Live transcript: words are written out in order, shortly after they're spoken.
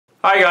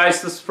Hi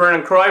guys, this is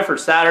Vernon Croy for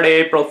Saturday,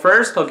 April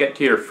 1st. I'll get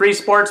to your free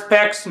sports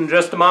picks in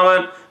just a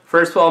moment.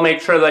 First of all,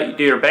 make sure that you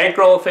do your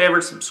bankroll a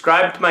favor.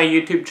 Subscribe to my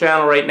YouTube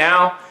channel right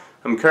now.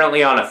 I'm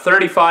currently on a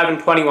 35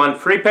 and 21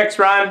 free picks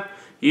run.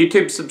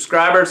 YouTube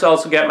subscribers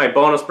also get my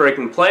bonus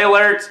breaking play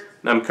alerts.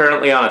 And I'm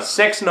currently on a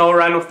 6-0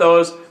 run with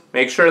those.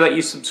 Make sure that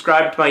you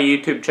subscribe to my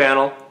YouTube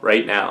channel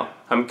right now.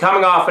 I'm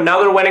coming off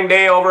another winning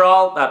day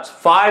overall. That's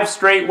 5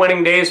 straight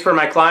winning days for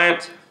my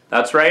clients.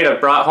 That's right, I've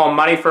brought home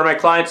money for my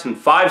clients in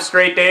 5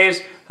 straight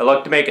days. I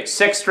look to make it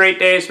 6 straight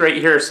days right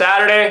here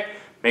Saturday.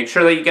 Make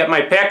sure that you get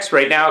my picks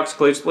right now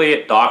exclusively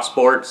at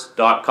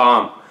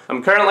DocSports.com.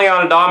 I'm currently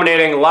on a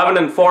dominating 11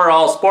 and 4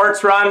 all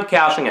sports run,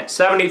 cashing at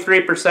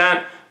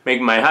 73%,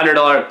 making my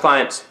 $100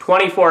 clients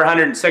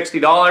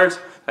 $2,460.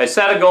 I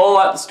set a goal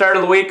at the start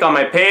of the week on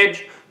my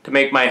page to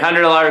make my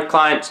 $100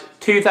 clients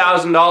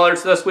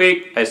 $2,000 this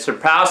week. I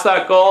surpassed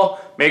that goal.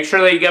 Make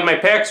sure that you get my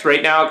picks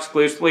right now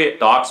exclusively at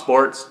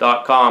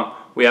DocSports.com.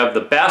 We have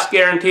the best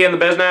guarantee in the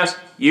business.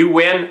 You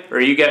win or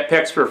you get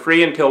picks for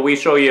free until we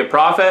show you a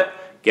profit.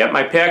 Get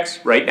my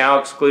picks right now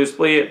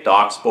exclusively at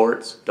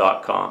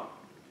DocSports.com.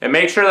 And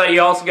make sure that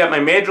you also get my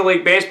Major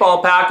League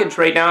Baseball package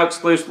right now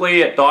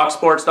exclusively at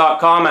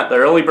DocSports.com at the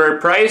early bird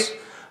price.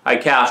 I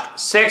cashed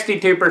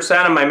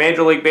 62% of my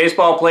Major League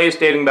Baseball plays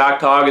dating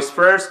back to August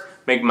 1st,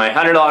 making my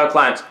 $100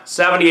 clients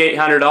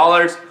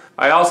 $7,800.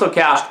 I also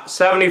cashed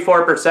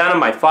 74% of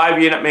my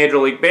 5-unit Major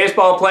League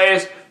Baseball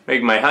plays,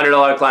 making my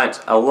 $100 clients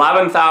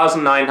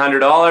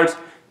 $11,900.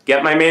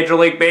 Get my Major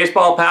League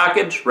Baseball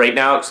package right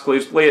now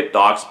exclusively at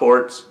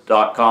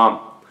DocSports.com.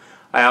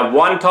 I have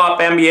 1 top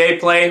NBA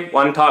play,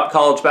 1 top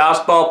college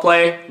basketball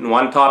play, and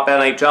 1 top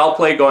NHL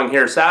play going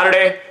here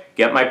Saturday.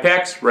 Get my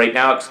picks right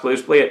now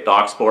exclusively at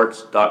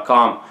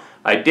DocSports.com.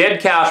 I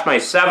did cash my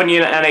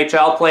 7-unit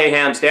NHL play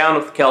hands down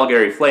with the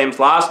Calgary Flames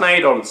last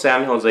night over the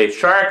San Jose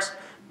Sharks.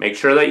 Make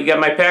sure that you get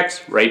my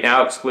picks right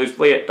now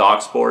exclusively at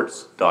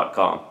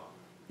DocSports.com.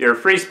 Your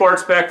free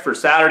sports pick for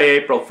Saturday,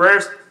 April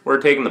 1st,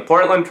 we're taking the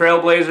Portland Trail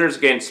Blazers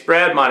against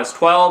spread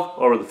 -12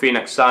 over the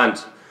Phoenix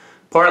Suns.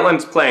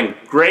 Portland's playing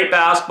great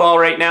basketball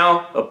right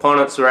now.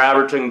 Opponents are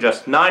averaging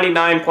just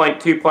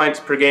 99.2 points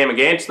per game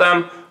against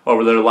them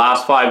over their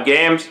last 5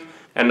 games.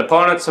 And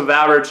opponents have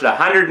averaged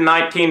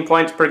 119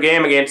 points per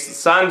game against the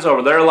Suns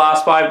over their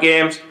last 5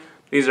 games.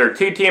 These are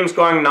 2 teams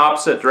going in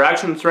opposite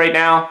directions right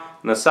now.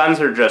 And the Suns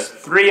are just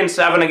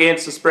 3-7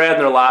 against the spread in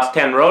their last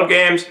 10 road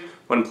games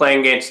when playing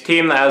against a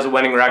team that has a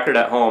winning record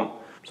at home.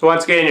 So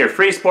once again, your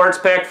free sports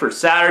pick for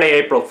Saturday,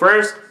 April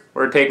 1st,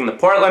 we're taking the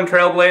Portland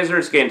Trail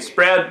Blazers against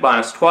spread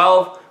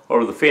 -12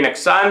 over the Phoenix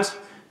Suns.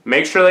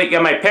 Make sure that you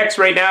get my picks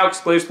right now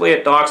exclusively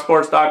at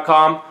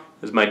DocSports.com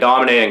as my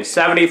dominating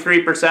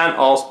 73%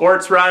 all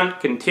sports run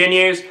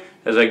continues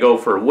as I go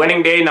for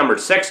winning day number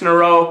 6 in a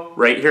row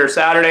right here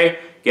Saturday.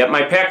 Get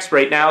my picks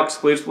right now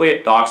exclusively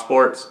at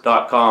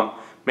DocSports.com.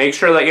 Make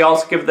sure that you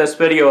also give this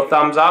video a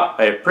thumbs up.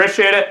 I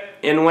appreciate it.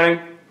 In winning,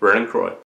 Vernon Croy.